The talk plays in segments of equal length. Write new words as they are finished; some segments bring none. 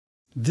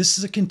This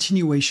is a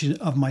continuation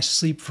of my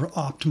Sleep for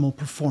Optimal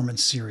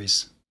Performance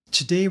series.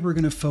 Today we're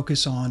going to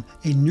focus on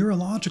a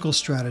neurological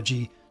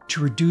strategy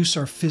to reduce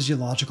our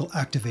physiological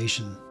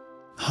activation.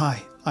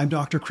 Hi, I'm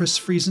Dr. Chris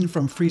Friesen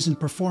from Friesen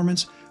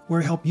Performance,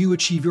 where I help you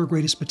achieve your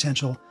greatest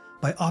potential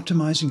by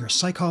optimizing your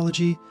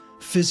psychology,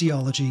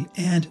 physiology,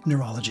 and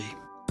neurology.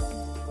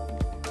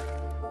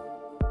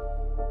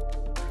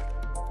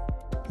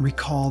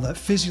 Recall that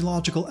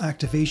physiological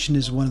activation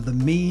is one of the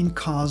main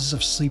causes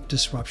of sleep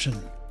disruption.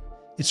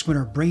 It's when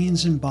our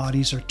brains and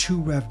bodies are too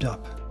revved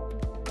up.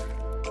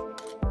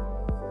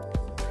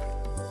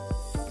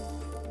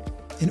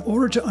 In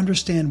order to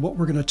understand what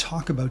we're going to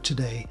talk about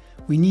today,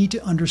 we need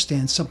to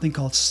understand something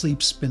called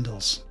sleep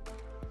spindles.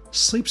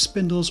 Sleep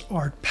spindles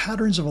are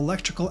patterns of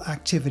electrical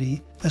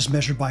activity, as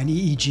measured by an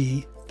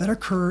EEG, that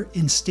occur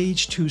in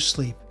stage 2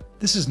 sleep.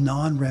 This is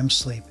non-REM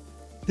sleep.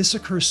 This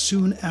occurs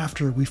soon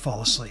after we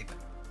fall asleep.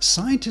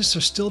 Scientists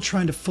are still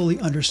trying to fully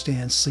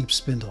understand sleep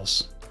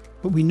spindles,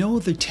 but we know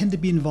they tend to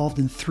be involved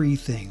in 3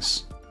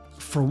 things.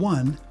 For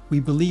one, we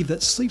believe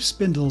that sleep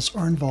spindles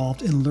are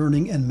involved in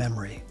learning and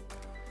memory.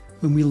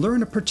 When we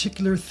learn a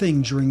particular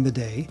thing during the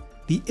day,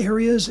 the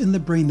areas in the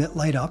brain that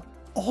light up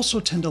also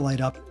tend to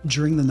light up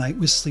during the night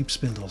with sleep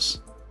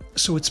spindles.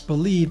 So it's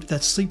believed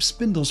that sleep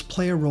spindles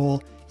play a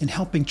role in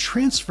helping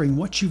transferring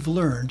what you've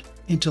learned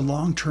into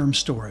long-term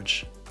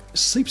storage.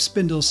 Sleep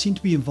spindles seem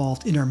to be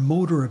involved in our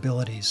motor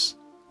abilities.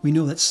 We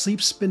know that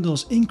sleep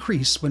spindles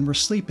increase when we're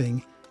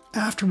sleeping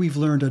after we've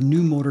learned a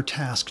new motor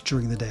task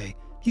during the day.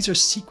 These are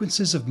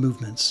sequences of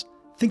movements.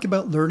 Think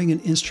about learning an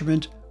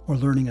instrument or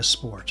learning a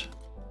sport.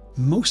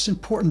 Most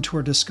important to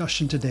our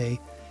discussion today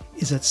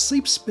is that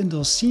sleep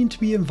spindles seem to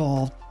be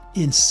involved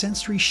in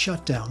sensory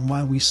shutdown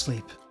while we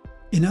sleep.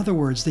 In other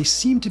words, they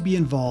seem to be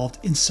involved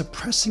in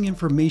suppressing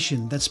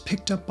information that's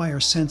picked up by our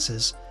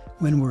senses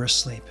when we're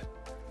asleep.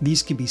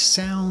 These can be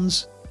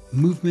sounds,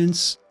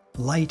 movements,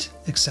 light,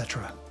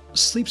 etc.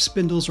 Sleep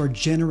spindles are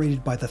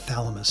generated by the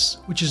thalamus,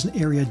 which is an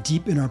area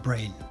deep in our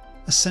brain.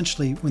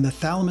 Essentially, when the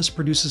thalamus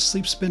produces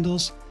sleep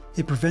spindles,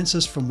 it prevents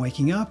us from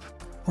waking up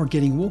or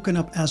getting woken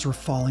up as we're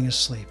falling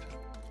asleep.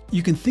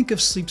 You can think of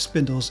sleep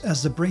spindles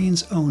as the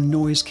brain's own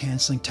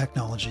noise-canceling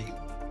technology.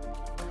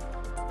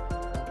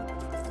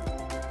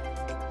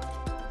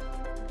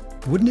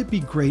 Wouldn't it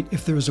be great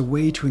if there was a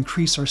way to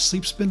increase our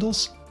sleep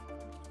spindles?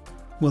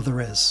 Well,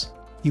 there is.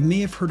 You may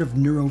have heard of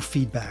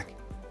neurofeedback.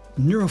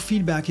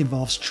 Neurofeedback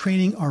involves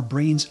training our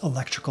brain's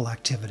electrical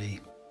activity.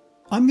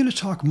 I'm going to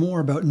talk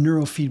more about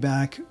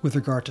neurofeedback with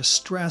regard to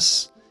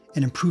stress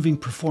and improving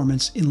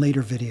performance in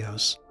later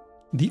videos.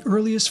 The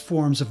earliest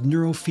forms of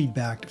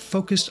neurofeedback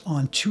focused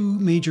on 2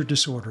 major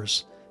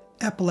disorders,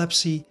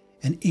 epilepsy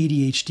and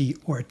ADHD,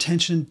 or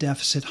attention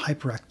deficit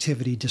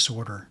hyperactivity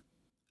disorder.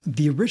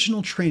 The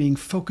original training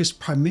focused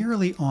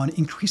primarily on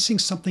increasing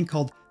something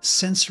called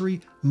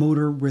sensory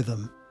motor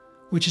rhythm,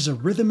 which is a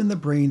rhythm in the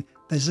brain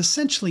that is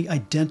essentially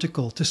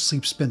identical to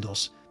sleep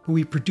spindles, but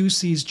we produce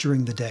these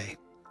during the day.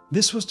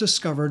 This was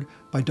discovered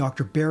by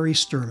Dr. Barry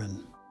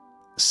Sterman.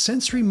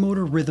 Sensory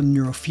motor rhythm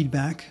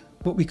neurofeedback,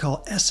 what we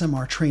call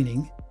SMR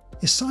training,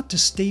 is sought to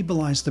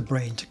stabilize the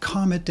brain, to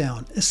calm it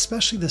down,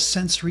 especially the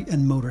sensory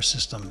and motor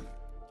system.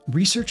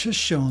 Research has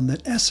shown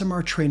that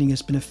SMR training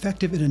has been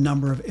effective in a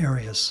number of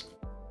areas.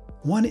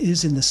 One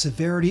is in the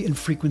severity and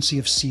frequency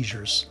of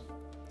seizures.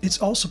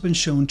 It's also been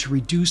shown to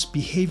reduce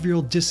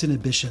behavioral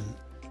disinhibition.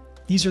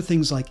 These are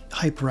things like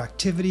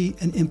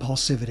hyperactivity and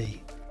impulsivity.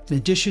 In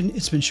addition,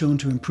 it's been shown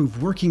to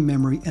improve working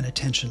memory and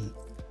attention.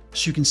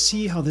 So you can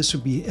see how this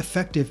would be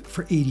effective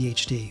for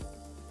ADHD.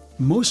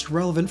 Most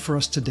relevant for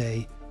us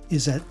today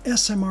is that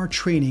SMR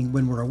training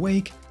when we're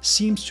awake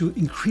seems to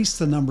increase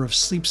the number of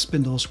sleep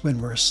spindles when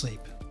we're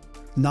asleep.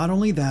 Not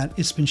only that,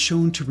 it's been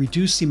shown to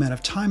reduce the amount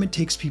of time it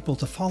takes people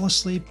to fall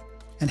asleep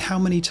and how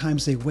many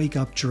times they wake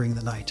up during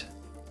the night.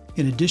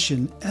 In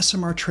addition,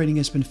 SMR training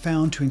has been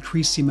found to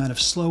increase the amount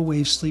of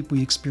slow-wave sleep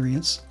we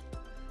experience.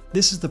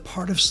 This is the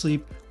part of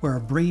sleep where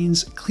our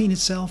brains clean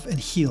itself and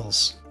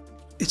heals.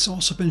 It's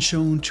also been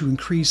shown to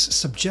increase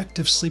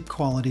subjective sleep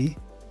quality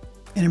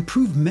and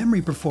improve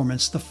memory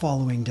performance the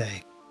following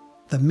day.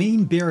 The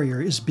main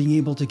barrier is being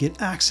able to get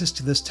access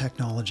to this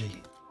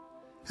technology.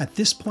 At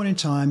this point in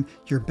time,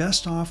 you're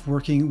best off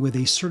working with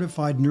a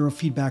certified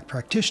neurofeedback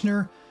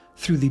practitioner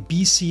through the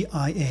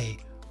BCIA,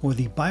 or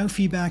the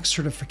Biofeedback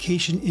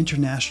Certification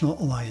International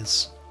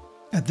Alliance.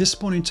 At this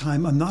point in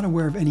time, I'm not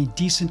aware of any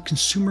decent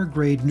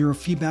consumer-grade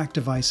neurofeedback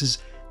devices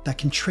that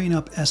can train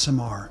up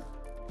SMR.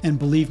 And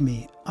believe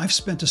me, I've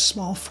spent a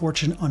small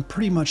fortune on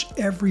pretty much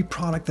every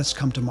product that's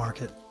come to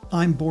market.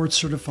 I'm board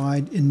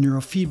certified in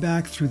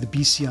neurofeedback through the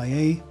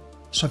BCIA,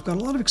 so I've got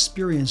a lot of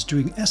experience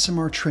doing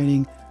SMR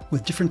training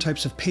with different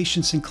types of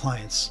patients and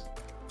clients.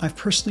 I've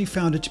personally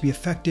found it to be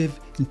effective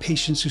in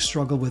patients who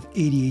struggle with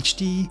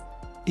ADHD,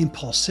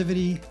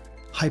 impulsivity,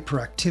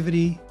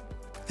 hyperactivity,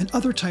 and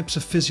other types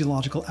of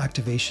physiological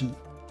activation,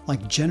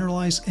 like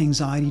generalized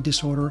anxiety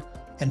disorder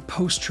and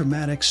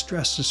post-traumatic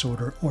stress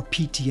disorder, or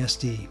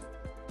PTSD.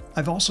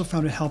 I've also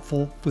found it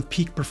helpful with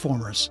peak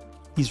performers,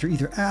 These are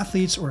either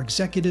athletes or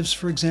executives,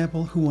 for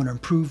example, who want to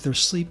improve their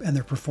sleep and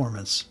their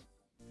performance.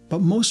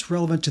 But most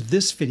relevant to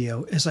this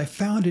video is I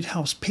found it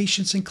helps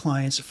patients and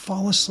clients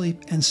fall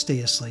asleep and stay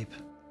asleep.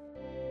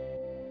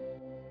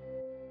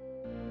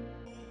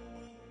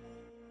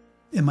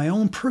 In my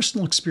own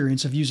personal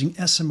experience of using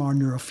SMR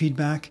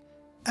neurofeedback,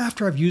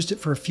 after I've used it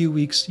for a few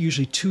weeks,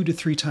 usually 2 to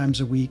 3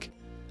 times a week,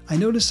 I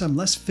notice I'm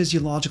less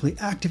physiologically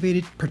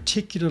activated,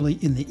 particularly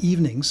in the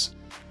evenings,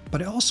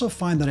 but I also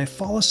find that I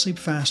fall asleep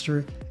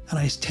faster and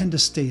I tend to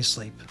stay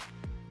asleep.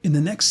 In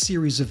the next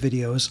series of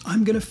videos,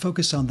 I'm going to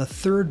focus on the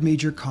third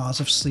major cause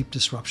of sleep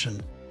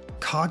disruption,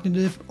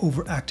 cognitive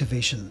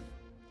overactivation.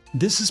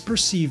 This is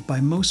perceived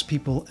by most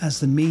people as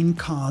the main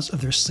cause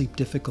of their sleep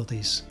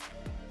difficulties,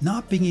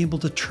 not being able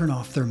to turn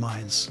off their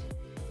minds.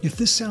 If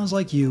this sounds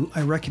like you,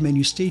 I recommend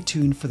you stay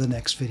tuned for the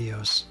next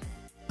videos.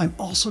 I'm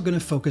also going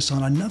to focus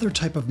on another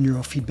type of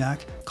neurofeedback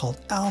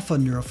called alpha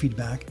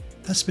neurofeedback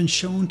that's been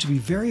shown to be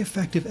very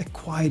effective at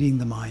quieting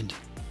the mind.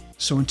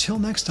 So until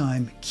next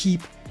time,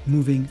 keep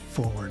moving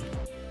forward.